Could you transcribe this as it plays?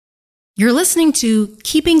You're listening to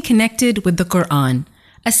Keeping Connected with the Quran,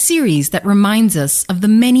 a series that reminds us of the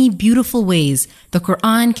many beautiful ways the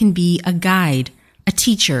Quran can be a guide, a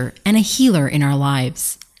teacher, and a healer in our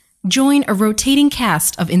lives. Join a rotating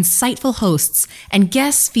cast of insightful hosts and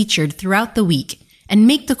guests featured throughout the week and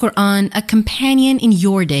make the Quran a companion in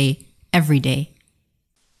your day, every day.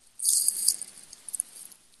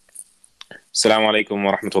 Assalamu alaikum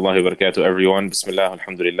wa rahmatullahi wa barakatuh, everyone. Bismillah,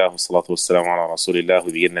 alhamdulillah, wa salatu wa salamu ala rasulillah.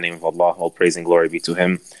 We begin in the name of Allah. All praise and glory be to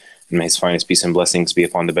Him. And may His finest peace and blessings be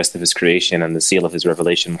upon the best of His creation and the seal of His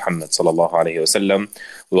revelation, Muhammad sallallahu alayhi wa sallam.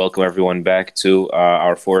 We welcome everyone back to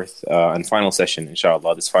our fourth and final session,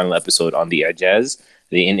 inshallah, this final episode on the Ijaz,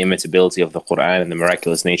 the inimitability of the Quran and the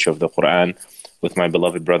miraculous nature of the Quran, with my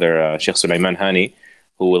beloved brother, Sheikh Sulaiman Hani,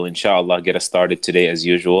 who will inshallah get us started today as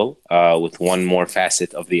usual with one more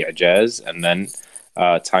facet of the Ijaz, and then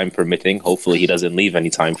time permitting, hopefully he doesn't leave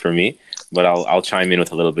any time for me, but I'll chime in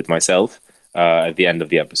with a little bit myself at the end of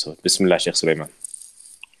the episode. Bismillah, Sheikh Sulaiman.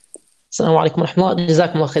 Assalamu alaikum wa rahmatullah.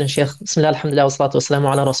 Jazakumullah khairan, Sheikh. Bismillah, alhamdulillah, wa salatu wa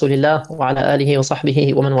salamu ala rasulillah wa ala alihi wa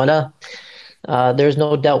sahbihi wa man wala. There's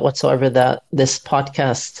no doubt whatsoever that this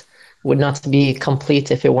podcast would not be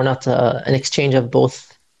complete if it were not an exchange of both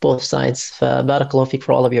sides. Barakallahu feek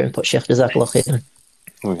for all of your input, Sheikh. Jazakallah khairan.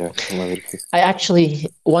 Okay. I actually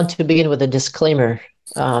want to begin with a disclaimer,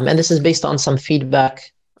 and this is based on some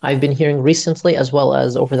feedback I've been hearing recently as well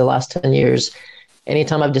as over the last 10 years.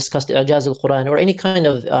 Anytime I've discussed Ijaz al-Quran or any kind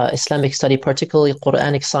of Islamic study, particularly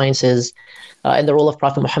Quranic sciences, and the role of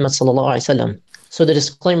Prophet Muhammad sallallahu alaihi wasallam. So the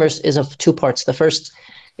disclaimer is of two parts. The first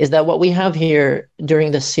is that what we have here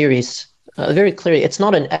during this series, very clearly, it's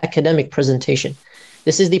not an academic presentation.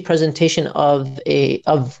 This is the presentation of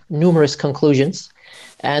numerous conclusions,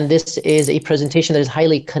 and this is a presentation that is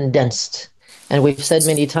highly condensed. And we've said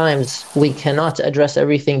many times, we cannot address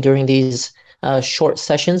everything during these short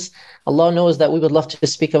sessions. Allah knows that we would love to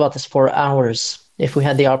speak about this for hours if we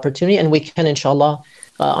had the opportunity, and we can, inshallah,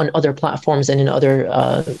 on other platforms and in other,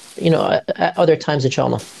 at other times,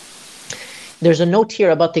 inshallah. There's a note here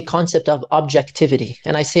about the concept of objectivity,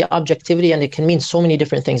 and I say objectivity, and it can mean so many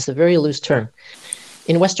different things. It's a very loose term.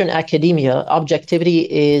 In Western academia, objectivity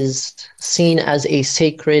is seen as a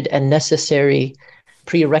sacred and necessary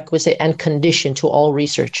prerequisite and condition to all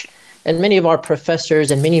research. And many of our professors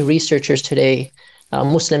and many researchers today,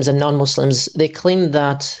 Muslims and non-Muslims, they claim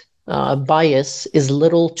that bias is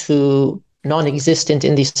little to non-existent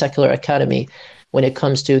in the secular academy when it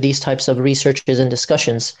comes to these types of researches and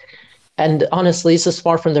discussions. And honestly, this is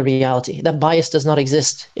far from the reality. That bias does not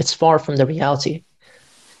exist. It's far from the reality.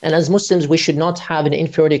 And as Muslims, we should not have an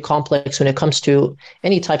inferiority complex when it comes to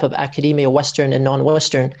any type of academia, Western and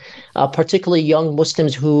non-Western, particularly young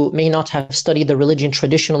Muslims who may not have studied the religion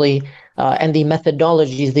traditionally, and the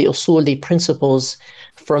methodologies, the usul, the principles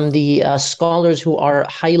from the scholars who are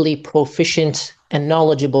highly proficient and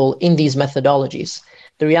knowledgeable in these methodologies.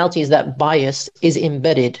 The reality is that bias is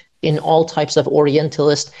embedded in all types of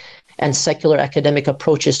Orientalist and secular academic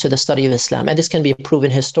approaches to the study of Islam. And this can be proven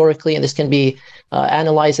historically, and this can be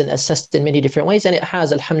analyzed and assessed in many different ways. And it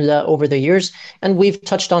has, alhamdulillah, over the years. And we've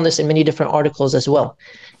touched on this in many different articles as well,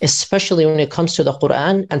 especially when it comes to the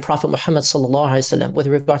Quran and Prophet Muhammad sallallahu alaihi wasallam with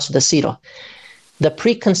regards to the seerah. The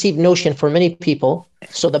preconceived notion for many people,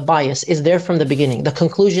 so the bias, is there from the beginning. The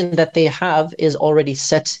conclusion that they have is already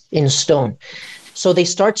set in stone. So they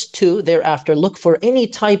start to, thereafter, look for any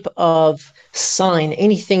type of sign,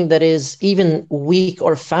 anything that is even weak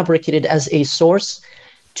or fabricated as a source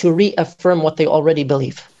to reaffirm what they already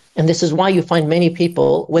believe. And this is why you find many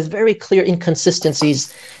people with very clear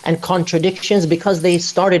inconsistencies and contradictions, because they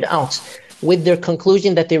started out with their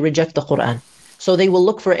conclusion that they reject the Quran. So they will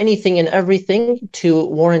look for anything and everything to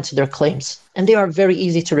warrant their claims. And they are very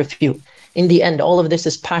easy to refute. In the end, all of this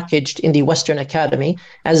is packaged in the Western academy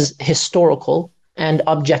as historical and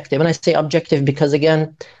objective. And I say objective because,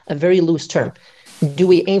 again, a very loose term. Do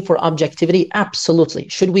we aim for objectivity? Absolutely.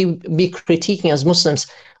 Should we be critiquing as Muslims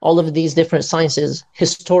all of these different sciences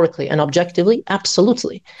historically and objectively?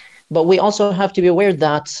 Absolutely. But we also have to be aware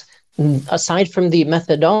that aside from the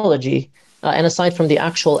methodology and aside from the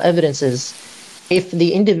actual evidences, if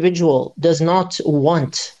the individual does not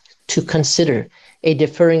want to consider a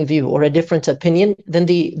differing view or a different opinion, then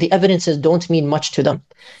the evidences don't mean much to them.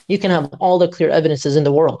 You can have all the clear evidences in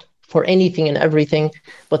the world for anything and everything,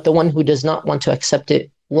 but the one who does not want to accept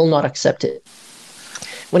it will not accept it.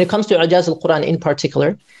 When it comes to Ijaz al-Quran in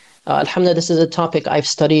particular, alhamdulillah, this is a topic I've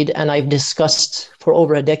studied and I've discussed for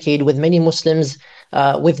over a decade with many Muslims,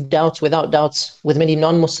 with doubts, without doubts, with many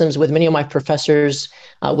non-Muslims, with many of my professors,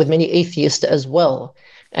 with many atheists as well.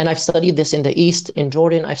 And I've studied this in the East, in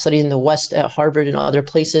Jordan. I've studied in the West at Harvard and other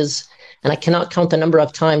places. And I cannot count the number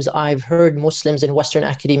of times I've heard Muslims in Western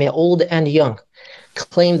academia, old and young,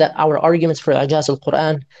 claim that our arguments for Ijaz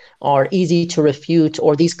al-Quran are easy to refute,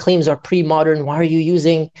 or these claims are pre-modern. Why are you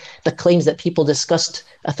using the claims that people discussed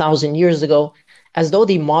 1,000 years ago? As though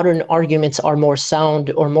the modern arguments are more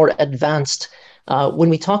sound or more advanced. When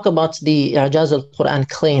we talk about the Ijaz al-Quran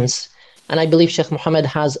claims, and I believe Sheikh Muhammad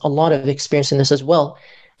has a lot of experience in this as well,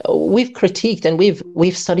 we've critiqued and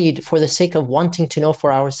we've studied for the sake of wanting to know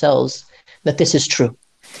for ourselves that this is true.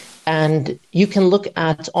 And you can look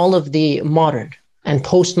at all of the modern and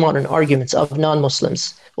postmodern arguments of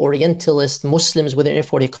non-Muslims, Orientalists, Muslims within the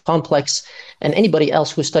 40 complex, and anybody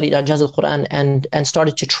else who studied Ijaz al-Quran and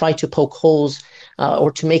started to try to poke holes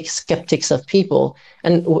or to make skeptics of people.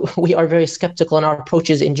 And we are very skeptical in our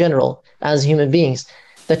approaches in general as human beings.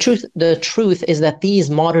 The truth is that these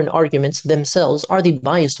modern arguments themselves are the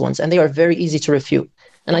biased ones, and they are very easy to refute.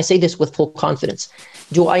 And I say this with full confidence.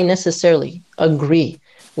 Do I necessarily agree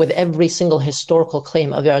with every single historical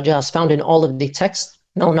claim of Ijaz found in all of the texts?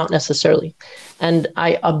 No, not necessarily. And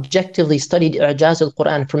I objectively studied Ijaz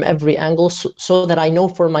al-Quran from every angle so that I know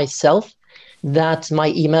for myself that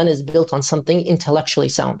my iman is built on something intellectually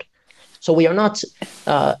sound. So we are not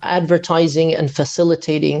advertising and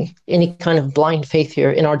facilitating any kind of blind faith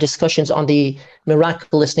here in our discussions on the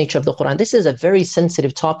miraculous nature of the Quran. This is a very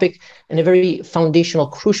sensitive topic and a very foundational,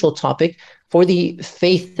 crucial topic for the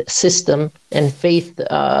faith system and faith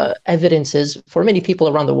evidences for many people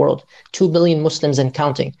around the world, 2 billion Muslims and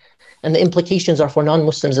counting. And the implications are for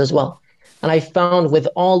non-Muslims as well. And I found with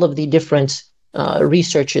all of the different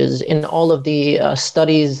researches in all of the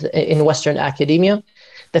studies in Western academia,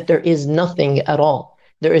 that there is nothing at all.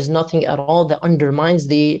 There is nothing at all that undermines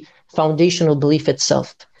the foundational belief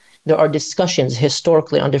itself. There are discussions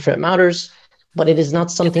historically on different matters, but it is not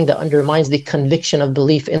something that undermines the conviction of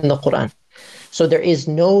belief in the Quran. So there is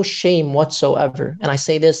no shame whatsoever. And I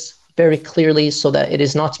say this very clearly so that it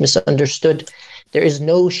is not misunderstood. There is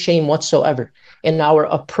no shame whatsoever in our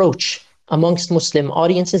approach amongst Muslim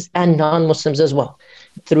audiences and non-Muslims as well,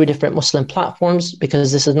 through different Muslim platforms,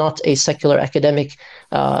 because this is not a secular academic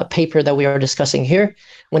paper that we are discussing here.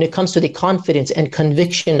 When it comes to the confidence and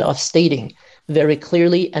conviction of stating very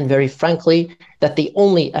clearly and very frankly that the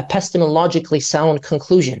only epistemologically sound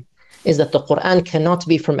conclusion is that the Quran cannot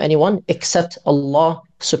be from anyone except Allah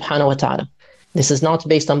subhanahu wa ta'ala. This is not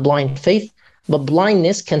based on blind faith, but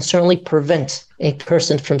blindness can certainly prevent a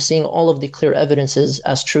person from seeing all of the clear evidences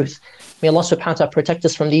as truth. May Allah subhanahu wa ta'ala protect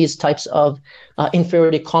us from these types of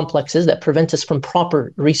inferiority complexes that prevent us from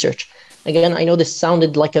proper research. Again, I know this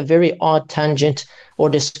sounded like a very odd tangent or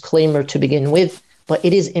disclaimer to begin with, but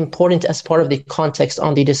it is important as part of the context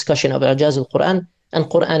on the discussion of Ijaz al-Quran and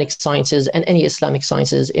Quranic sciences and any Islamic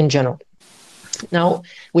sciences in general. Now,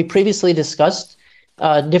 we previously discussed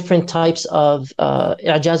different types of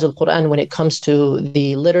Ijaz al-Quran when it comes to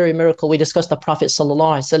the literary miracle. We discussed the Prophet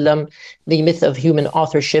ﷺ, the myth of human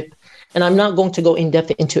authorship. And I'm not going to go in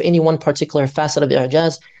depth into any one particular facet of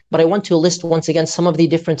Ijaz, but I want to list once again some of the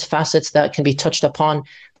different facets that can be touched upon.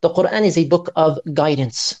 The Quran is a book of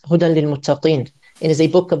guidance, Hudan lil Muttaqeen. It is a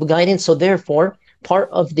book of guidance, so therefore, part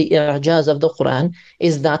of the Ijaz of the Quran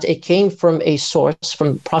is that it came from a source,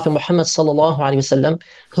 from Prophet Muhammad sallallahu alaihi wasallam,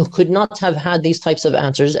 who could not have had these types of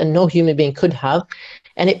answers, and no human being could have.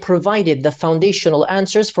 And it provided the foundational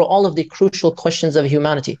answers for all of the crucial questions of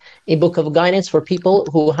humanity. A book of guidance for people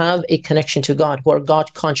who have a connection to God, who are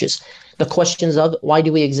God conscious. The questions of why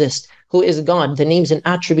do we exist? Who is God? The names and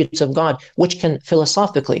attributes of God, which can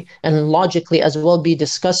philosophically and logically as well be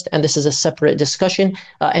discussed. And this is a separate discussion.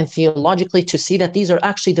 And theologically, to see that these are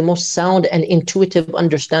actually the most sound and intuitive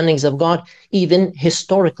understandings of God, even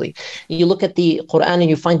historically. You look at the Quran and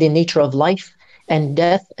you find the nature of life and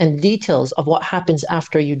death and details of what happens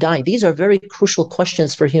after you die. These are very crucial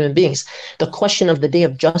questions for human beings. The question of the day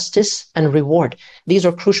of justice and reward. These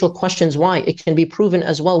are crucial questions. Why? It can be proven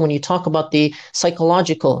as well when you talk about the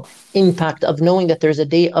psychological impact of knowing that there's a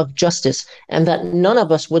day of justice and that none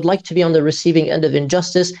of us would like to be on the receiving end of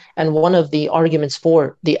injustice. And one of the arguments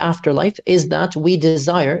for the afterlife is that we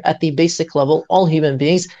desire at the basic level, all human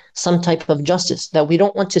beings, some type of justice, that we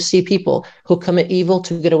don't want to see people who commit evil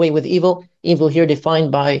to get away with evil. Evil here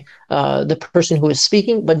defined by the person who is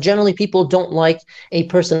speaking, but generally people don't like a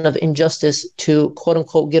person of injustice to quote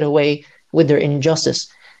unquote get away with their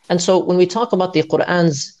injustice. And so when we talk about the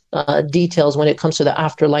Quran's details when it comes to the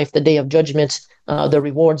afterlife, the day of judgment, the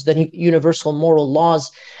rewards, the universal moral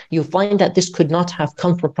laws, you find that this could not have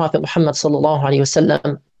come from Prophet Muhammad sallallahu alaihi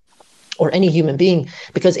wasallam or any human being,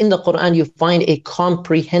 because in the Quran you find a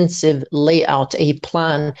comprehensive layout, a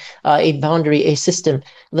plan, a boundary, a system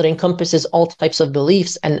that encompasses all types of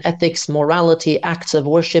beliefs and ethics, morality, acts of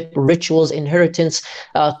worship, rituals, inheritance,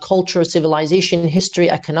 culture, civilization, history,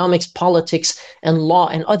 economics, politics, and law,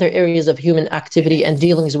 and other areas of human activity and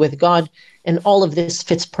dealings with God. And all of this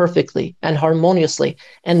fits perfectly and harmoniously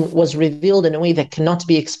and was revealed in a way that cannot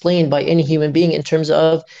be explained by any human being in terms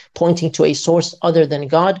of pointing to a source other than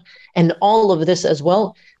God. And all of this as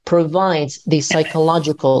well provides the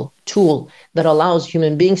psychological tool that allows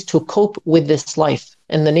human beings to cope with this life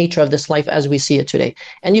and the nature of this life as we see it today.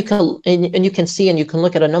 And you can see and you can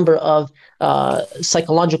look at a number of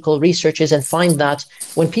psychological researches and find that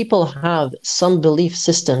when people have some belief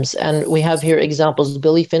systems, and we have here examples,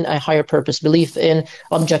 belief in a higher purpose, belief in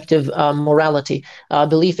objective morality,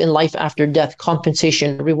 belief in life after death,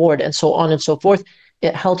 compensation, reward, and so on and so forth,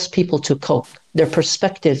 it helps people to cope. Their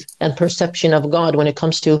perspective and perception of God when it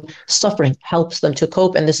comes to suffering helps them to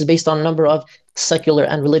cope. And this is based on a number of secular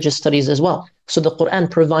and religious studies as well. So the Quran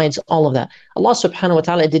provides all of that. Allah subhanahu wa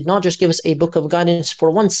ta'ala did not just give us a book of guidance for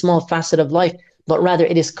one small facet of life, but rather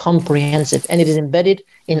it is comprehensive and it is embedded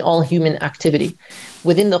in all human activity.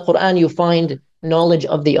 Within the Quran, you find knowledge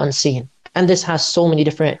of the unseen. And this has so many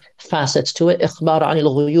different facets to it. إخبار عن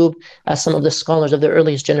الغيوب, as some of the scholars of the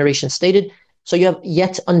earliest generation stated. So you have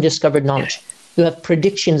yet undiscovered knowledge. You have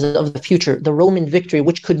predictions of the future, the Roman victory,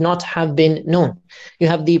 which could not have been known. You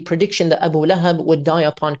have the prediction that Abu Lahab would die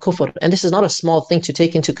upon kufr. And this is not a small thing to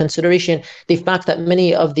take into consideration, the fact that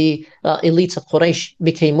many of the elites of Quraysh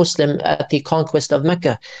became Muslim at the conquest of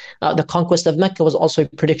Mecca. The conquest of Mecca was also a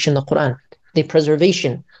prediction in the Quran. The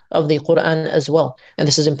preservation of the Quran as well. And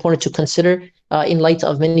this is important to consider in light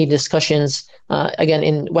of many discussions, again,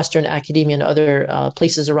 in Western academia and other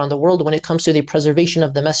places around the world when it comes to the preservation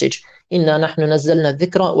of the message. إِنَّا نَحْنُ نَزَّلْنَا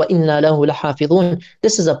الذِّكْرَ وَإِنَّا لَهُ لَحَافِظُونَ.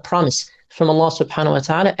 This is a promise from Allah subhanahu wa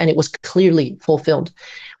ta'ala, and it was clearly fulfilled.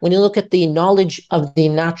 When you look at the knowledge of the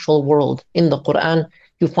natural world in the Quran,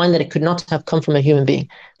 you find that it could not have come from a human being.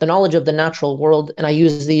 The knowledge of the natural world, and I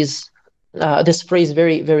use this phrase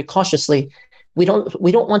very, very cautiously, we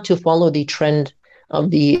don't want to follow the trend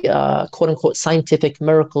of the quote unquote scientific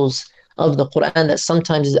miracles of the Quran that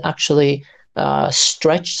sometimes is actually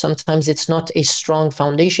stretched, sometimes it's not a strong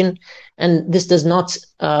foundation. And this does not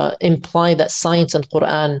imply that science and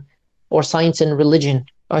Quran or science and religion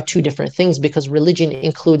are two different things, because religion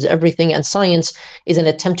includes everything and science is an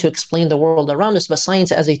attempt to explain the world around us, but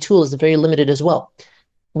science as a tool is very limited as well.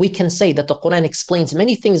 We can say that the Quran explains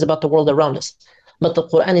many things about the world around us, but the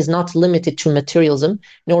Quran is not limited to materialism,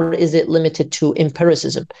 nor is it limited to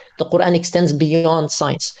empiricism. The Quran extends beyond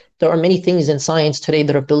science. There are many things in science today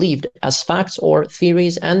that are believed as facts or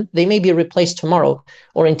theories, and they may be replaced tomorrow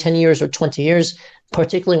or in 10 years or 20 years,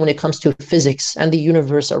 particularly when it comes to physics and the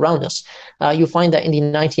universe around us. You find that in the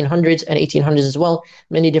 1900s and 1800s as well,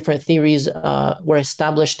 many different theories were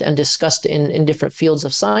established and discussed in different fields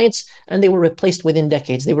of science, and they were replaced within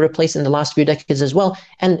decades. They were replaced in the last few decades as well,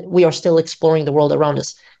 and we are still exploring the world around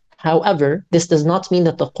us. However, this does not mean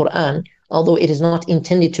that the Quran, although it is not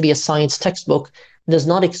intended to be a science textbook, does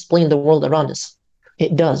not explain the world around us.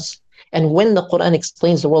 It does. And when the Quran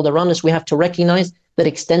explains the world around us, we have to recognize that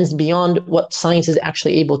extends beyond what science is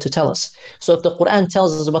actually able to tell us. So if the Quran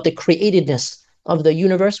tells us about the createdness of the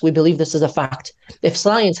universe, we believe this is a fact. If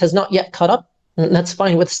science has not yet caught up, that's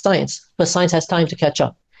fine with science, but science has time to catch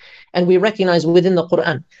up. And we recognize within the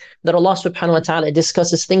Quran that Allah subhanahu wa ta'ala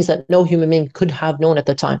discusses things that no human being could have known at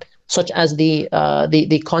the time, such as the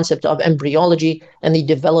concept of embryology and the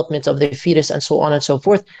development of the fetus and so on and so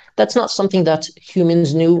forth. That's not something that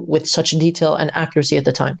humans knew with such detail and accuracy at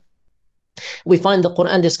the time. We find the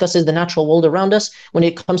Quran discusses the natural world around us when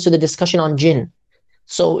it comes to the discussion on jinn.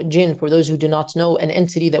 So jinn, for those who do not know, an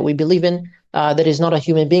entity that we believe in that is not a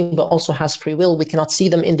human being but also has free will. We cannot see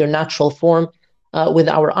them in their natural form with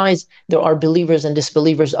our eyes. There are believers and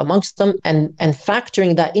disbelievers amongst them, and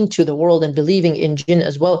factoring that into the world and believing in jinn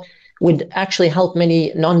as well would actually help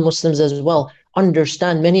many non-Muslims as well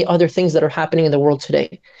understand many other things that are happening in the world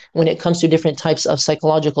today when it comes to different types of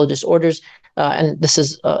psychological disorders. And this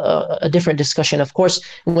is a different discussion, of course,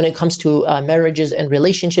 when it comes to marriages and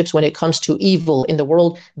relationships, when it comes to evil in the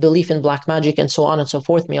world, belief in black magic, and so on and so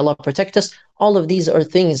forth. May Allah protect us. All of these are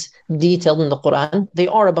things detailed in the Quran. They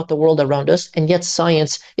are about the world around us, and yet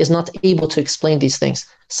science is not able to explain these things.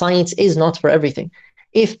 Science is not for everything.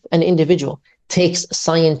 If an individual takes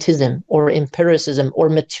scientism or empiricism or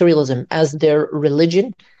materialism as their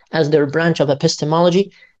religion, as their branch of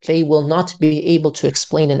epistemology, they will not be able to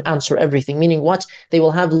explain and answer everything. Meaning what? They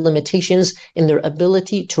will have limitations in their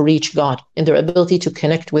ability to reach God, in their ability to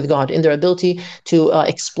connect with God, in their ability to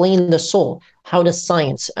explain the soul. How does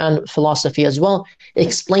science and philosophy as well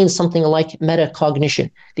explain something like metacognition?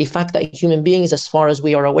 The fact that human beings, as far as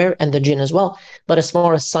we are aware, and the jinn as well, but as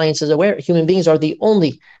far as science is aware, human beings are the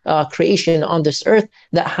only creation on this earth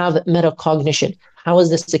that have metacognition. How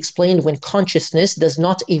is this explained when consciousness does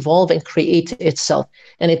not evolve and create itself,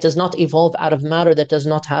 and it does not evolve out of matter that does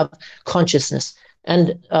not have consciousness?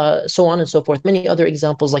 And so on and so forth. Many other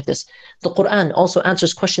examples like this. The Quran also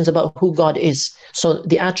answers questions about who God is. So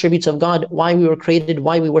the attributes of God, why we were created,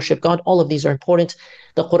 why we worship God, all of these are important.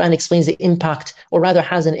 The Quran explains the impact, or rather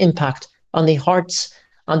has an impact on the hearts,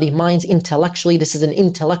 on the minds intellectually. This is an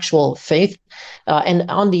intellectual faith, and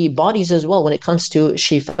on the bodies as well when it comes to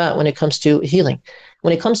shifa, when it comes to healing.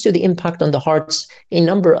 When it comes to the impact on the hearts, a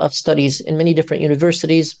number of studies in many different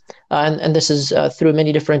universities, and this is through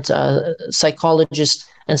many different psychologists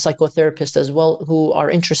and psychotherapists as well who are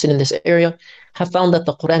interested in this area, have found that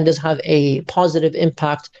the Quran does have a positive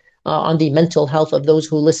impact on the mental health of those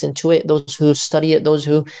who listen to it, those who study it, those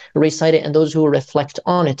who recite it, and those who reflect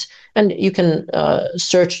on it. And you can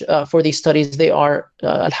search for these studies. They are,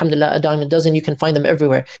 alhamdulillah, a dime a dozen. You can find them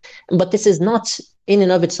everywhere. But this is not in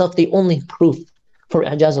and of itself the only proof for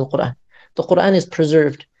Ijaz al-Quran. The Quran is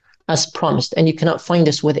preserved as promised, and you cannot find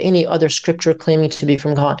this with any other scripture claiming to be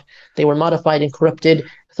from God. They were modified and corrupted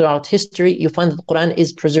throughout history. You find that the Quran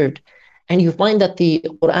is preserved. And you find that the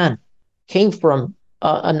Quran came from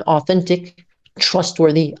an authentic,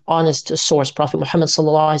 trustworthy, honest source, Prophet Muhammad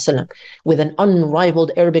ﷺ, with an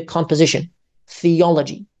unrivaled Arabic composition,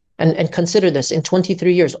 theology. And consider this, in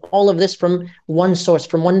 23 years, all of this from one source,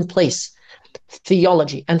 from one place.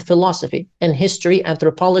 Theology and philosophy and history,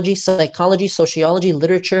 anthropology, psychology, sociology,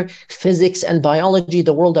 literature, physics and biology,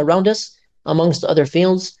 the world around us, amongst other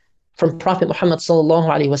fields, from Prophet Muhammad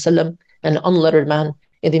ﷺ, an unlettered man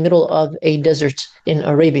in the middle of a desert in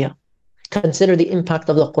Arabia. Consider the impact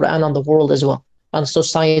of the Quran on the world as well, on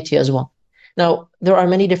society as well. Now, there are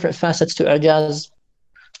many different facets to Ijaz,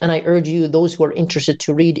 and I urge you, those who are interested,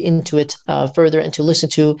 to read into it further and to listen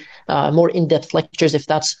to more in-depth lectures if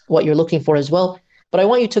that's what you're looking for as well. But I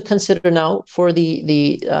want you to consider now, for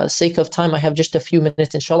the sake of time, I have just a few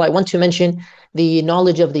minutes, inshallah, I want to mention the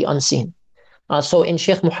knowledge of the unseen. So in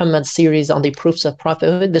Sheikh Muhammad's series on the proofs of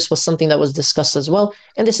prophethood, this was something that was discussed as well,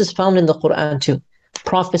 and this is found in the Quran too.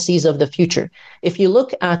 Prophecies of the future. If you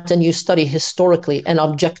look at and you study historically and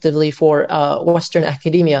objectively for Western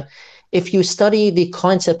academia, if you study the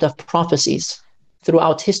concept of prophecies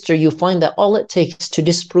throughout history, you find that all it takes to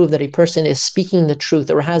disprove that a person is speaking the truth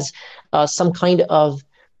or has some kind of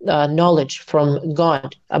knowledge from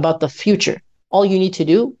God about the future, all you need to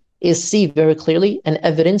do is see very clearly an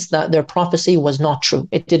evidence that their prophecy was not true.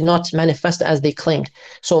 It did not manifest as they claimed.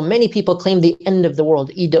 So many people claim the end of the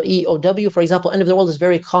world. EOW, for example, end of the world is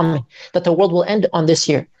very common, that the world will end on this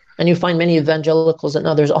year. And you find many evangelicals and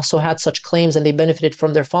others also had such claims, and they benefited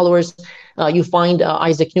from their followers. You find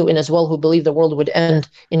Isaac Newton as well, who believed the world would end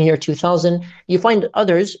in year 2000. You find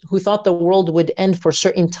others who thought the world would end for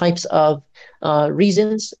certain types of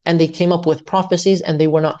reasons, and they came up with prophecies, and they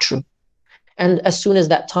were not true. And as soon as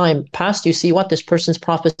that time passed, you see what? This person's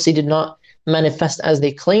prophecy did not manifest as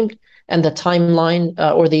they claimed, and the timeline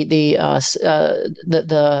or the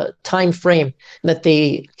time frame that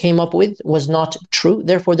they came up with was not true.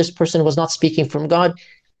 Therefore, this person was not speaking from God,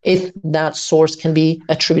 if that source can be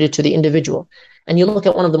attributed to the individual. And you look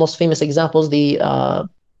at one of the most famous examples, the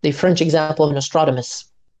French example of Nostradamus.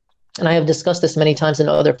 And I have discussed this many times in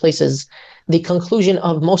other places. The conclusion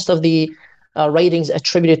of most of the writings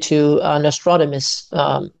attributed to Nostradamus,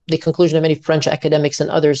 the conclusion of many French academics and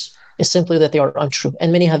others, is simply that they are untrue.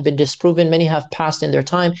 And many have been disproven, many have passed in their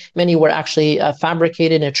time, many were actually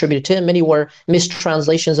fabricated and attributed to him, many were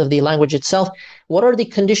mistranslations of the language itself. What are the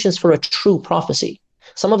conditions for a true prophecy?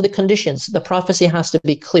 Some of the conditions: the prophecy has to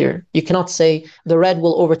be clear. You cannot say the red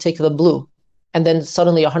will overtake the blue, and then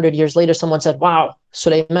suddenly 100 years later someone said, wow,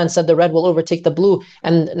 Sulaiman said the red will overtake the blue,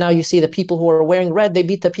 and now you see the people who are wearing red, they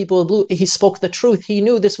beat the people with blue. He spoke the truth. He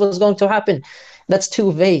knew this was going to happen. That's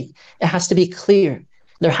too vague. It has to be clear.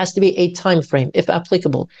 There has to be a time frame, if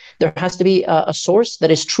applicable. There has to be a source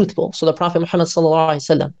that is truthful. So the Prophet Muhammad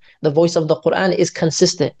ﷺ, the voice of the Quran, is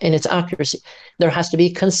consistent in its accuracy. There has to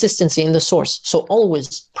be consistency in the source. So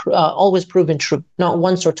always proven true, not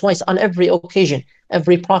once or twice, on every occasion.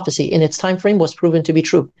 Every prophecy in its time frame was proven to be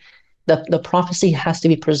true. The prophecy has to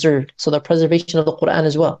be preserved. So the preservation of the Quran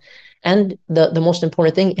as well. And the most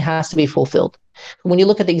important thing, it has to be fulfilled. When you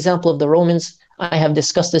look at the example of the Romans, I have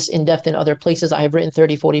discussed this in depth in other places. I have written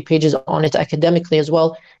 30, 40 pages on it academically as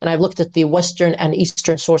well. And I've looked at the Western and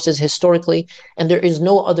Eastern sources historically, and there is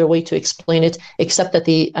no other way to explain it except that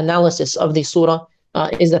the analysis of the surah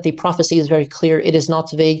is that the prophecy is very clear. It is not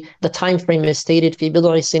vague. The time frame is stated. في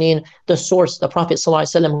بضع سنين. The source, the Prophet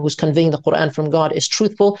ﷺ, who's conveying the Quran from God, is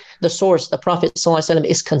truthful. The source, the Prophet ﷺ,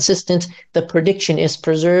 is consistent. The prediction is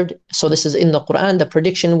preserved. So this is in the Quran. The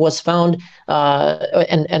prediction was found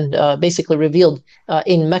and basically revealed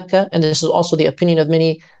in Mecca. And this is also the opinion of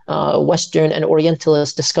many Western and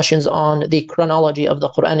Orientalist discussions on the chronology of the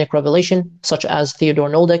Quranic revelation, such as Theodore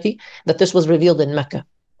Noldeki, that this was revealed in Mecca.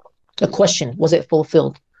 The question, was it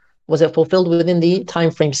fulfilled? Was it fulfilled within the time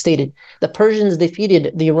frame stated? The Persians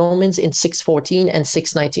defeated the Romans in 614 and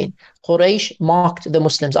 619. Quraysh mocked the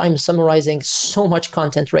Muslims. I'm summarizing so much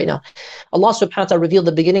content right now. Allah subhanahu wa ta'ala revealed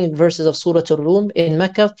the beginning verses of Surah Ar-Rum in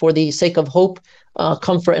Mecca for the sake of hope,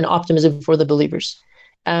 comfort, and optimism for the believers.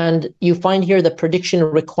 And you find here the prediction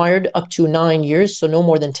required up to 9 years, so no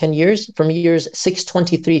more than 10 years. From years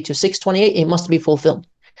 623 to 628, it must be fulfilled.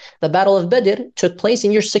 The Battle of Badr took place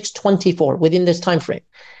in year 624 within this time frame.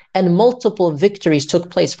 And multiple victories took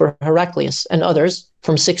place for Heraclius and others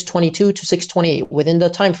from 622 to 628 within the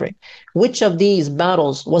time frame. Which of these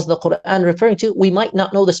battles was the Quran referring to? We might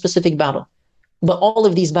not know the specific battle. But all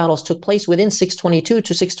of these battles took place within 622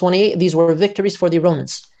 to 628. These were victories for the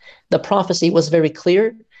Romans. The prophecy was very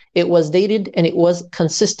clear. It was dated and it was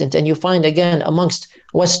consistent. And you find again amongst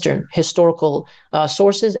Western historical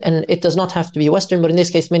sources, and it does not have to be Western, but in this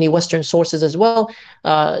case, many Western sources as well,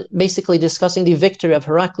 basically discussing the victory of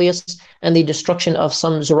Heraclius and the destruction of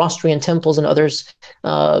some Zoroastrian temples and others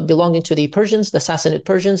belonging to the Persians, the Sassanid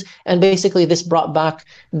Persians. And basically this brought back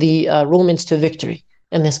the Romans to victory.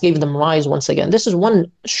 And this gave them rise once again. This is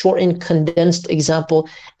one shortened, condensed example.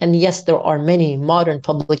 And yes, there are many modern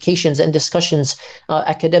publications and discussions,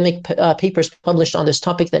 academic papers published on this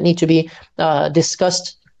topic that need to be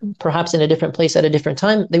discussed, perhaps in a different place at a different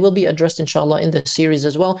time. They will be addressed, inshallah, in the series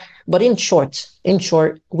as well. But in short,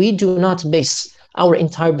 we do not base our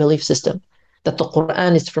entire belief system that the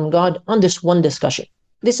Quran is from God on this one discussion.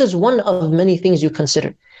 This is one of many things you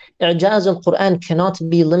consider. I'jaz al-Quran cannot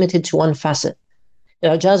be limited to one facet.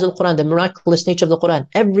 I'jaz al-Quran, the miraculous nature of the Quran,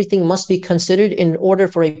 everything must be considered in order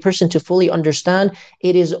for a person to fully understand.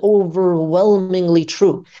 It is overwhelmingly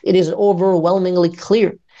true. It is overwhelmingly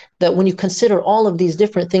clear that when you consider all of these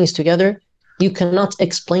different things together, you cannot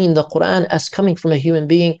explain the Quran as coming from a human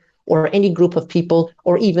being or any group of people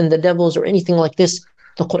or even the devils or anything like this.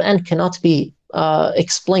 The Quran cannot be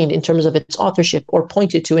explained in terms of its authorship or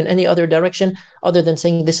pointed to in any other direction other than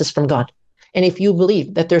saying this is from God. And if you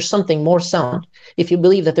believe that there's something more sound, if you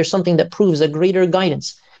believe that there's something that proves a greater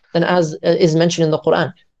guidance, then as is mentioned in the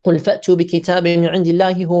Quran, قُلْ فَأْتُوا بِكِتَابٍ مِنْ عِنْدِ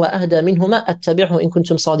اللَّهِ هُوَ أَهْدَى مِنْهُمَا أَتَّبِعْهُ إِن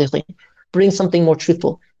كُنْتُمْ صَادِقِينَ. Bring something more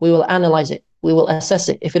truthful. We will analyze it. We will assess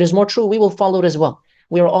it. If it is more true, we will follow it as well.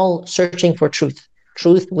 We are all searching for truth.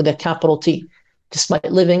 Truth with a capital T.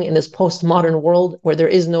 Despite living in this postmodern world where there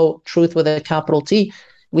is no truth with a capital T,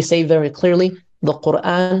 we say very clearly, the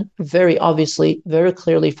Quran, very obviously, very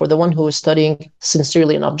clearly, for the one who is studying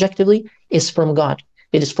sincerely and objectively, is from God.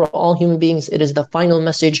 It is for all human beings. It is the final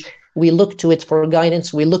message. We look to it for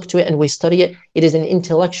guidance. We look to it and we study it. It is an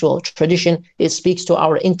intellectual tradition. It speaks to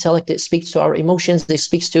our intellect. It speaks to our emotions. It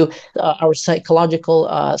speaks to our psychological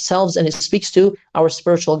selves, and it speaks to our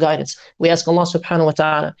spiritual guidance. We ask Allah subhanahu wa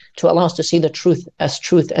ta'ala to allow us to see the truth as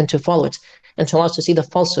truth and to follow it, and to allow us to see the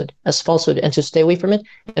falsehood as falsehood and to stay away from it.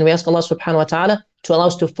 And we ask Allah subhanahu wa ta'ala to allow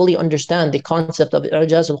us to fully understand the concept of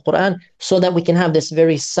I'jaz al-Quran so that we can have this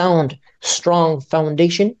very sound, strong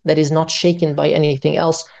foundation that is not shaken by anything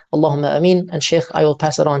else. Allahumma ameen. And Shaykh, I will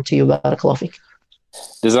pass it on to you. Barakallahu feek.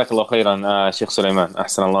 Jazakallah khairan, Shaykh Sulaiman.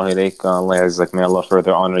 Ahsan Allah ilayk. Allah yazzak. May Allah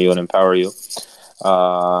further honor you and empower you.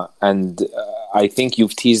 And I think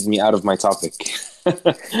you've teased me out of my topic.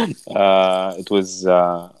 It was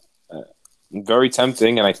very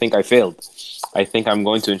tempting, and I think I failed. I think I'm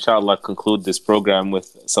going to, inshallah, conclude this program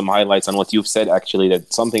with some highlights on what you've said, actually,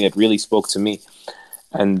 that's something that really spoke to me.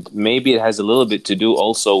 And maybe it has a little bit to do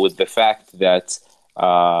also with the fact that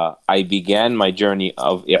I began my journey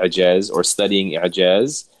of I'jaz, or studying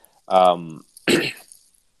I'jaz,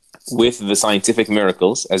 with the scientific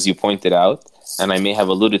miracles, as you pointed out, and I may have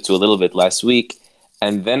alluded to a little bit last week.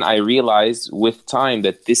 And then I realized with time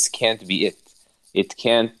that this can't be it.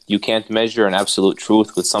 You can't measure an absolute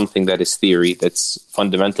truth with something that is theory, that's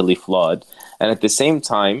fundamentally flawed. And at the same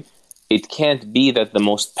time, it can't be that the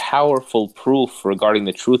most powerful proof regarding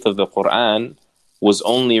the truth of the Quran was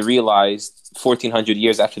only realized 1400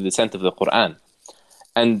 years after the descent of the Quran.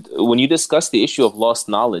 And when you discuss the issue of lost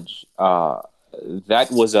knowledge,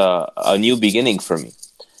 that was a new beginning for me.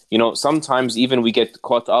 Sometimes even we get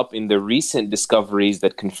caught up in the recent discoveries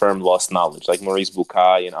that confirm lost knowledge, like Maurice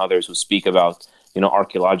Bucaille and others who speak about,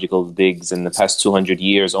 archaeological digs in the past 200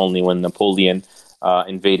 years, only when Napoleon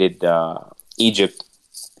invaded Egypt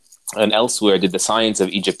and elsewhere, did the science of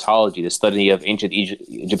Egyptology, the study of ancient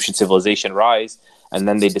Egyptian civilization rise, and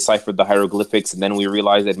then they deciphered the hieroglyphics, and then we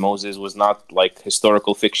realized that Moses was not like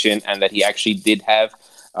historical fiction, and that he actually did have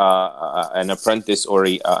an apprentice or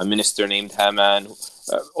a minister named Haman.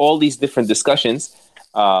 All these different discussions,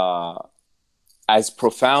 as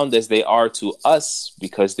profound as they are to us,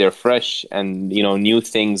 because they're fresh and new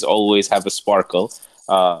things always have a sparkle,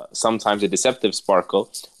 sometimes a deceptive sparkle.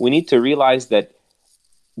 We need to realize that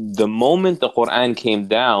the moment the Quran came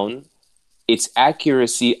down, its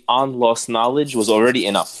accuracy on lost knowledge was already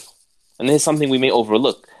enough. And this is something we may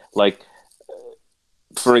overlook. Like,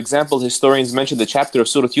 for example, historians mention the chapter of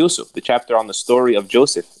Surah Yusuf, the chapter on the story of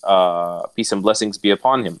Joseph, peace and blessings be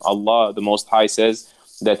upon him. Allah, the Most High, says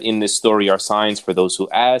that in this story are signs for those who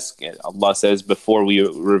ask. And Allah says, before we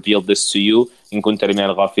revealed this to you, in kunta min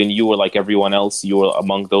al-ghafilin, you were like everyone else, you were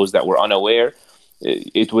among those that were unaware.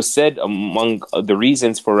 It was said among the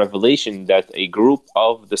reasons for revelation that a group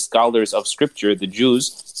of the scholars of scripture, the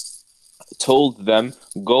Jews, told them,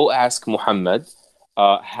 go ask Muhammad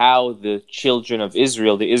how the children of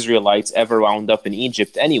Israel, the Israelites, ever wound up in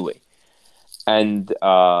Egypt anyway. And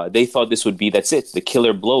they thought this would be, that's it, the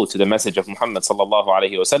killer blow to the message of Muhammad sallallahu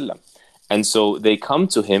alaihi wasallam. And so they come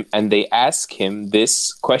to him and they ask him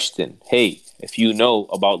this question: hey, if you know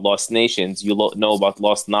about lost nations, you know about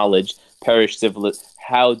lost knowledge, perished civilization,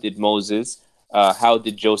 how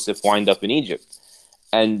did Joseph wind up in Egypt?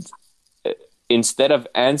 And instead of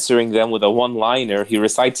answering them with a one-liner, he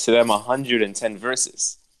recites to them 110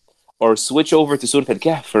 verses. Or switch over to Surah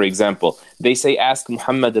Al-Kahf, for example. They say, ask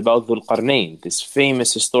Muhammad about Dhul Qarnayn, this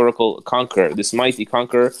famous historical conqueror, this mighty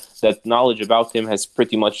conqueror that knowledge about him has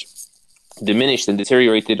pretty much diminished and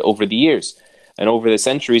deteriorated over the years and over the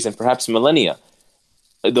centuries and perhaps millennia.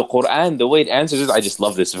 The Quran, the way it answers it, I just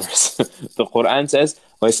love this verse. The Quran says,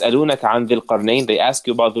 وَيَسْأَلُونَكَ عَنْ ذِي الْقَرْنَيْنِ, they ask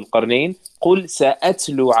you about Dhul Qarnayn, قُلْ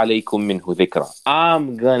سَأَتْلُو عَلَيْكُم مِّنْهُ ذِكْرًا,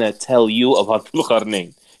 I'm gonna tell you about Dhul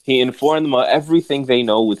Qarnayn. He informed them of everything they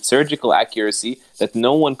know with surgical accuracy that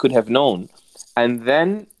no one could have known. And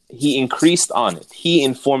then he increased on it. He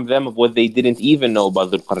informed them of what they didn't even know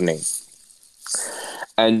about Dhul Qarnayn.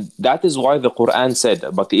 And that is why the Quran said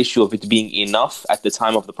about the issue of it being enough at the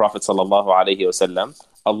time of the Prophet sallallahu alaihi wasallam.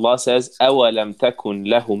 Allah says, أَوَلَمْ تَكُنْ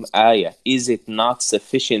لَهُمْ آيَةٌ, is it not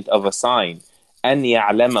sufficient of a sign? أَنْ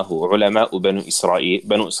يَعْلَمَهُ عُلَمَاءُ بَنُو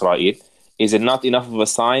إِسْرَائِيلِ, is it not enough of a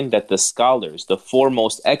sign that the scholars, the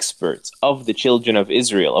foremost experts of the children of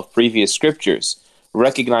Israel, of previous scriptures,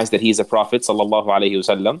 recognize that he is a prophet sallallahu alaihi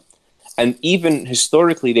wasallam? And even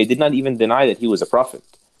historically, they did not even deny that he was a prophet.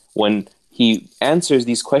 When he answers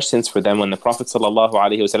these questions for them, when the Prophet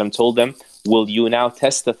ﷺ told them, will you now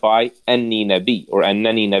testify anni nabi, or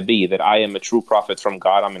annani nabi, that I am a true prophet from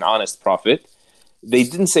God, I'm an honest prophet? They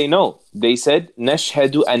didn't say no. They said,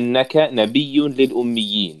 nashhadu annaka nabiyyun lil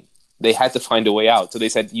ummiyin. They had to find a way out. So they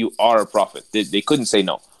said, you are a prophet. They couldn't say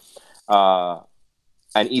no.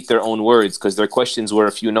 And eat their own words, because their questions were,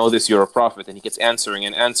 if you know this, you're a prophet. And he keeps answering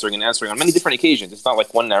and answering and answering on many different occasions. It's not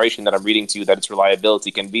like one narration that I'm reading to you that its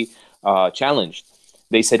reliability can be challenged.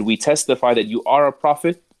 They said, we testify that you are a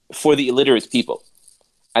prophet for the illiterate people.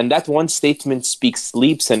 And that one statement speaks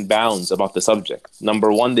leaps and bounds about the subject.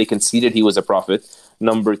 Number one, they conceded he was a prophet.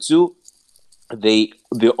 Number two,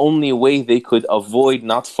 the only way they could avoid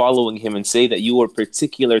not following him and say that you were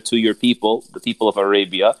particular to your people, the people of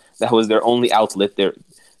Arabia, that was their only outlet,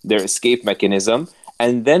 their escape mechanism.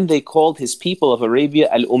 And then they called his people of Arabia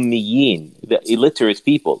al-Ummiyin, the illiterate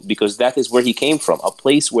people, because that is where he came from, a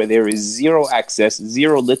place where there is zero access,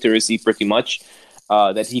 zero literacy pretty much,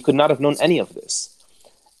 that he could not have known any of this.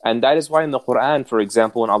 And that is why in the Quran, for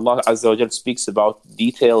example, when Allah Azza wa Jal speaks about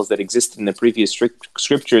details that exist in the previous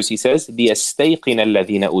scriptures, he says, لِيَسْتَيْقِنَ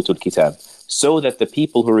الَّذِينَ أُوتُوا الْكِتَابِ, so that the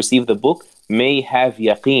people who receive the book may have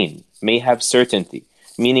yaqeen, may have certainty,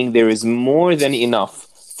 meaning there is more than enough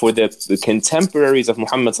for the contemporaries of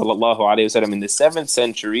Muhammad sallallahu alaihi wasallam in the 7th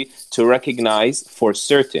century to recognize for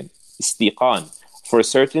certain, istiqan, for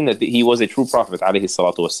certain that he was a true prophet alaihi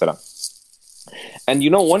salatu wasalam. And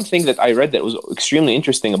one thing that I read that was extremely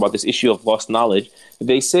interesting about this issue of lost knowledge,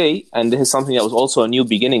 they say, and this is something that was also a new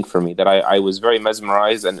beginning for me, that I was very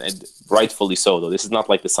mesmerized, and rightfully so, though this is not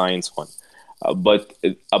like the science one, but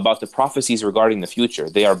about the prophecies regarding the future.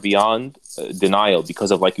 They are beyond denial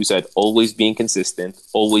because of, like you said, always being consistent,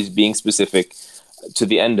 always being specific to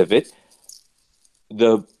the end of it.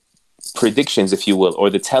 The predictions, if you will, or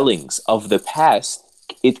the tellings of the past,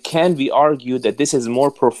 it can be argued that this is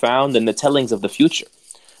more profound than the tellings of the future.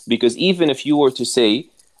 Because even if you were to say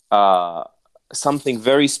something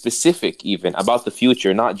very specific even about the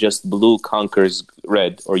future, not just blue conquers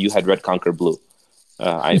red, or you had red conquer blue.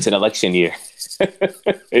 It's an election year.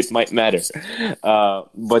 It might matter.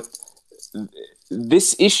 But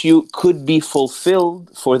this issue could be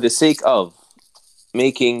fulfilled for the sake of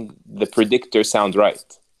making the predictor sound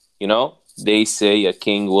right. You know, they say a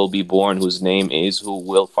king will be born whose name is who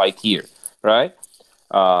will fight here, right?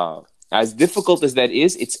 As difficult as that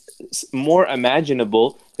is, it's more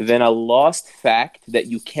imaginable than a lost fact that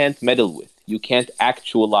you can't meddle with. You can't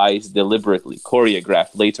actualize deliberately, choreograph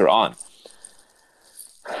later on.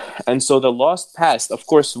 And so the lost past, of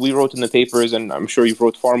course, we wrote in the papers, and I'm sure you've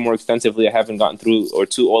wrote far more extensively. I haven't gotten through or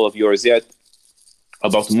to all of yours yet,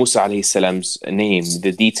 about Musa alayhi salam's name,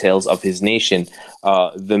 the details of his nation,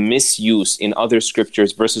 the misuse in other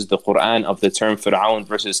scriptures versus the Quran of the term Fir'aun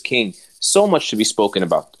versus king. So much to be spoken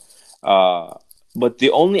about. But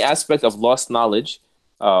the only aspect of lost knowledge,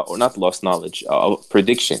 or not lost knowledge, of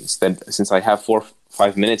predictions, that since I have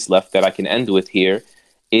 4-5 minutes left that I can end with here,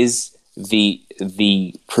 is the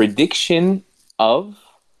prediction of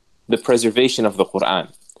the preservation of the Quran.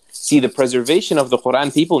 See, the preservation of the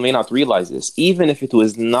Quran, people may not realize this. Even if it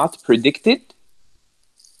was not predicted,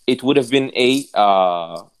 it would have been a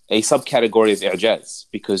subcategory of i'jaz,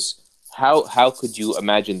 because how could you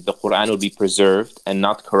imagine the Quran would be preserved and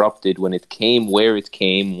not corrupted when it came, where it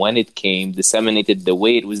came, when it came, disseminated the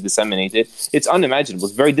way it was disseminated? It's unimaginable.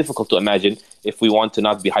 It's very difficult to imagine if we want to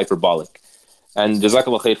not be hyperbolic. And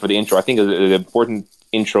Jazakallah khair for the intro. I think the important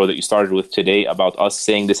intro that you started with today about us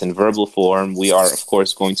saying this in verbal form, we are, of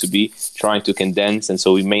course, going to be trying to condense, and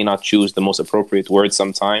so we may not choose the most appropriate words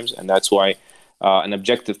sometimes, and that's why an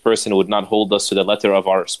objective person would not hold us to the letter of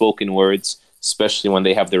our spoken words, especially when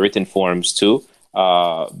they have the written forms, to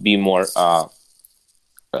be more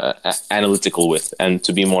analytical with, and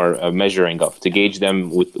to be more measuring of, to gauge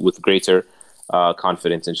them with greater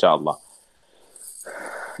confidence, inshallah.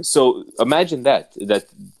 So imagine that the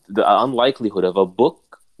unlikelihood of a book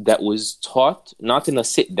that was taught not in a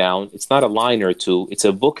sit down, it's not a line or two, it's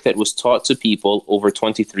a book that was taught to people over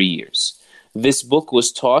 23 years. This book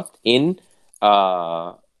was taught in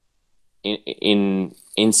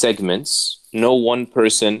segments. No one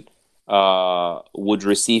person would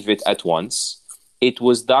receive it at once. It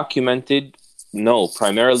was documented,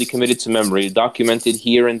 primarily committed to memory, documented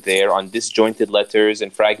here and there on disjointed letters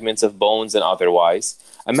and fragments of bones and otherwise.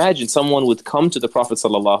 Imagine someone would come to the Prophet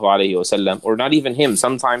ﷺ, or not even him,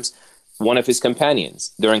 sometimes one of his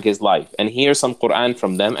companions during his life, and hear some Quran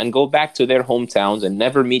from them and go back to their hometowns and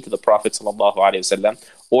never meet the Prophet ﷺ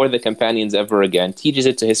or the companions ever again, teaches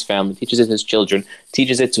it to his family, teaches it to his children,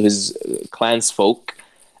 teaches it to his clansfolk,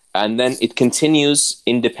 and then it continues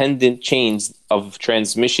independent chains of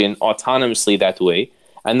transmission autonomously that way.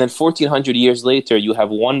 And then 1400 years later, you have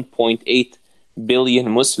 1.8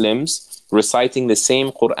 billion Muslims reciting the same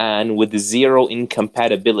Quran with zero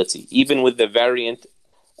incompatibility, even with the variant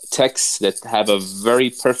texts that have a very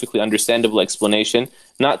perfectly understandable explanation.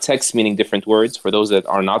 Not text meaning different words, for those that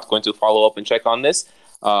are not going to follow up and check on this,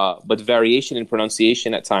 but variation in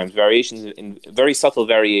pronunciation at times, variations in very subtle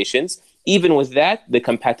variations. Even with that, the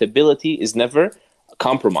compatibility is never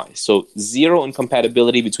compromised. So zero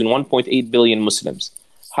incompatibility between 1.8 billion Muslims.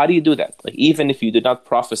 How do you do that? Like, even if you did not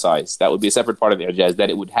prophesize, that would be a separate part of i'jaz, that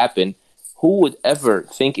it would happen. Who would ever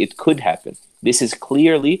think it could happen? This is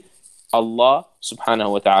clearly Allah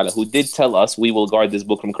subhanahu wa ta'ala, who did tell us we will guard this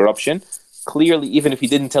book from corruption. Clearly, even if he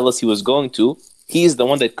didn't tell us he was going to, he is the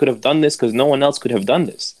one that could have done this, because no one else could have done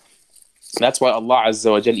this. That's why Allah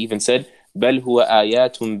Azza wa Jal even said, بَلْ هُوَ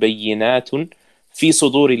آيَاتٌ بَيِّنَاتٌ فِي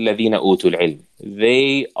صُدُورِ الَّذِينَ أُوتُوا الْعِلْمِ.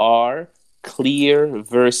 They are clear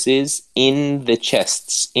verses in the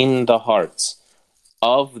chests, in the hearts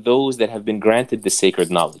of those that have been granted the sacred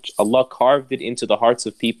knowledge. Allah carved it into the hearts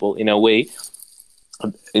of people in a way,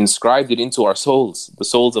 inscribed it into our souls, the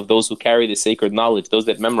souls of those who carry the sacred knowledge, those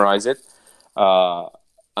that memorize it,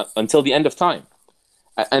 until the end of time.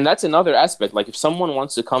 And that's another aspect. Like, if someone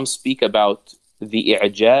wants to come speak about the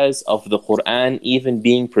i'jaz of the Quran even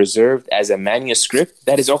being preserved as a manuscript,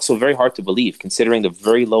 that is also very hard to believe, considering the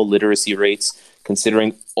very low literacy rates,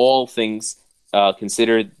 considering all things,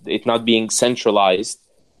 consider it not being centralized.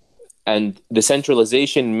 And the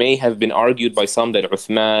centralization may have been argued by some that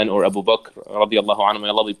Uthman or Abu Bakr radiallahu anhu, may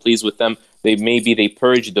Allah be pleased with them, they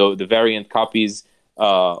purged the variant copies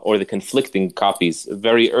or the conflicting copies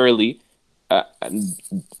very early,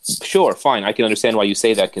 Sure, fine. I can understand why you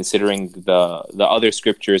say that, considering the other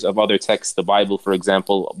scriptures of other texts. The Bible, for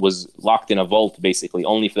example, was locked in a vault, basically,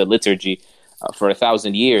 only for the liturgy for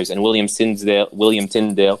 1,000 years. And William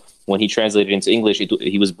Tyndale, when he translated into English,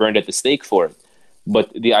 he was burned at the stake for it.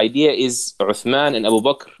 But the idea is, Uthman and Abu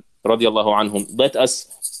Bakr, radiallahu anhum, let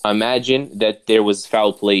us imagine that there was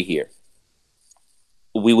foul play here.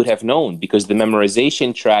 We would have known, because the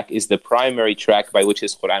memorization track is the primary track by which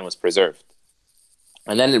his Quran was preserved.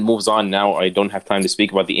 And then it moves on. Now I don't have time to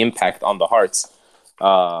speak about the impact on the hearts.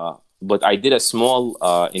 But I did a small,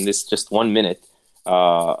 in this just 1 minute,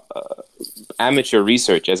 amateur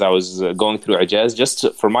research as I was going through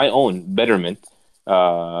Ijaz, for my own betterment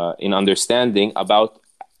in understanding about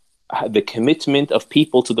the commitment of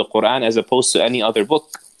people to the Quran as opposed to any other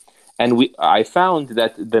book. And I found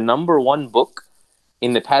that the number one book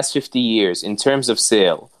in the past 50 years in terms of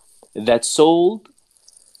sale that sold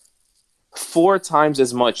 4 times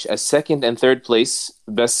as much as second and third place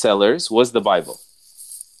bestsellers was the Bible.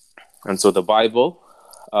 And so the Bible,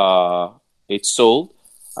 it sold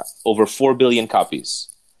over 4 billion copies.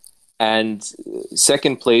 And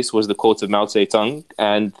second place was the quotes of Mao Zedong,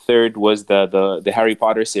 and third was the Harry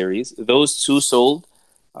Potter series. Those two sold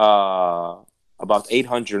about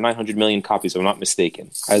 800, 900 million copies, if I'm not mistaken.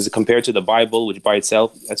 As compared to the Bible, which by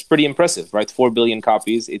itself, that's pretty impressive, right? 4 billion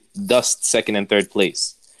copies, it dusts second and third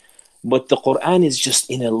place. But the Quran is just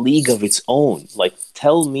in a league of its own. Like,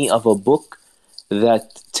 tell me of a book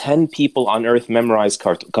that 10 people on earth memorize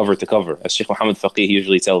cover to cover, as Sheikh Muhammad Faqih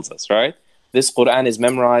usually tells us, right? This Quran is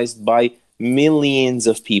memorized by millions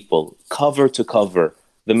of people, cover to cover,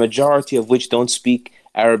 the majority of which don't speak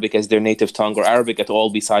Arabic as their native tongue or Arabic at all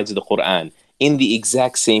besides the Quran, in the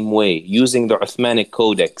exact same way, using the Uthmanic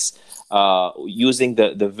Codex, using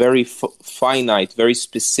the very finite, very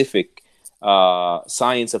specific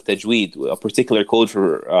science of tajweed, a particular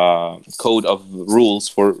code of rules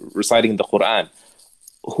for reciting the Quran.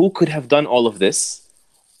 Who could have done all of this?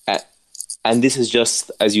 And this is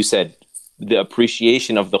just, as you said, the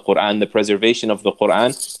appreciation of the Quran, the preservation of the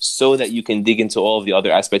Quran, so that you can dig into all of the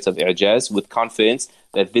other aspects of I'jaz with confidence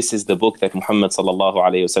that this is the book that Muhammad sallallahu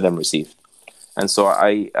alayhi wasallam received. And so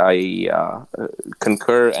I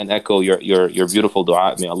concur and echo your beautiful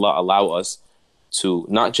dua. May Allah allow us to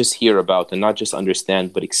not just hear about and not just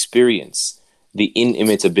understand, but experience the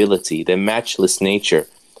inimitability, the matchless nature,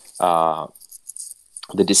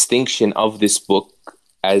 the distinction of this book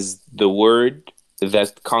as the word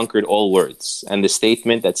that conquered all words, and the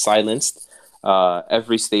statement that silenced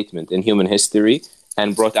every statement in human history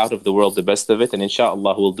and brought out of the world the best of it. And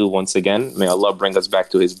inshallah we'll do once again. May Allah bring us back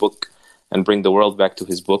to his book and bring the world back to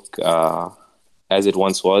his book as it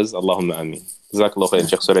once was. Allahumma ameen. Jazakallah khairan,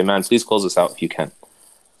 Sheikh Sulaiman. Please close us out if you can.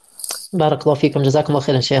 Barakallahu feekum, jazakumullah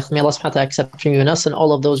khairan, Sheikh. May Allah subhanahu wa ta'ala accept from you and us and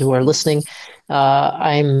all of those who are listening.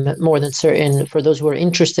 I'm more than certain, for those who are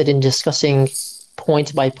interested in discussing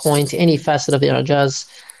point by point any facet of the I'jaz,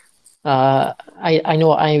 I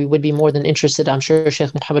know I would be more than interested. I'm sure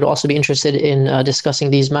Sheikh Muhammad will also be interested in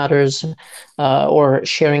discussing these matters or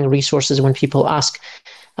sharing resources when people ask.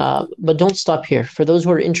 But don't stop here. For those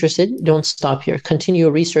who are interested, don't stop here. Continue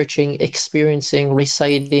researching, experiencing,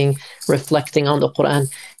 reciting, reflecting on the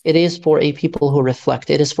Quran. It is for a people who reflect.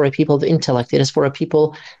 It is for a people of intellect. It is for a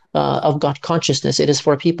people of God consciousness. It is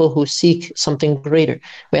for people who seek something greater.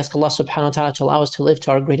 We ask Allah subhanahu wa ta'ala to allow us to live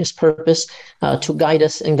to our greatest purpose, to guide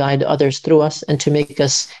us and guide others through us, and to make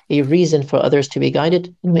us a reason for others to be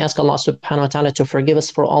guided. And we ask Allah subhanahu wa ta'ala to forgive us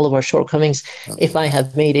for all of our shortcomings. If I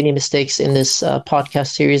have made any mistakes in this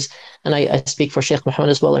podcast series, and I speak for Sheikh Muhammad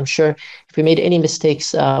as well, I'm sure, if we made any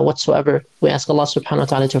mistakes whatsoever, we ask Allah subhanahu wa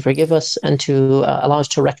ta'ala to forgive us and to allow us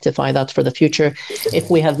to rectify that for the future. If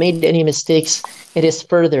we have made any mistakes, it is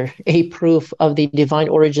further a proof of the divine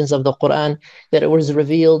origins of the Quran, that it was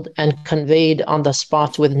revealed and conveyed on the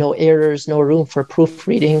spot with no errors, no room for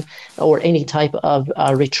proofreading or any type of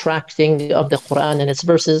retracting of the Quran and its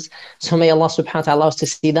verses. So may Allah subhanahu wa ta'ala allow us to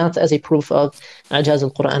see that as a proof of I'jaz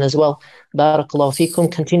al-Quran as well. Barakallahu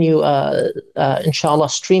feekum. Continue, inshallah,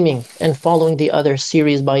 streaming and following the other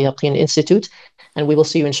series by Yaqeen Institute. And we will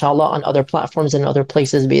see you, inshallah, on other platforms and other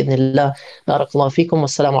places, bi'idhnillah. Barakallahu feekum.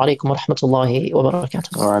 Wassalamu alaikum wa rahmatullahi wa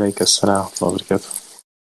barakatuh. Wa alaikum assalam wa barakatuh.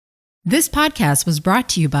 This podcast was brought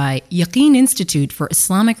to you by Yaqeen Institute for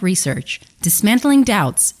Islamic Research, dismantling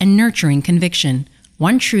doubts and nurturing conviction,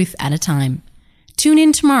 one truth at a time. Tune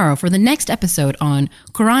in tomorrow for the next episode on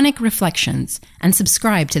Quranic Reflections and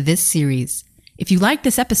subscribe to this series. If you like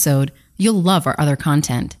this episode, you'll love our other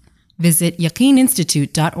content. Visit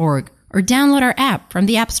yaqeeninstitute.org or download our app from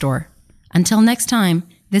the App Store. Until next time,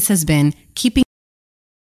 this has been Keeping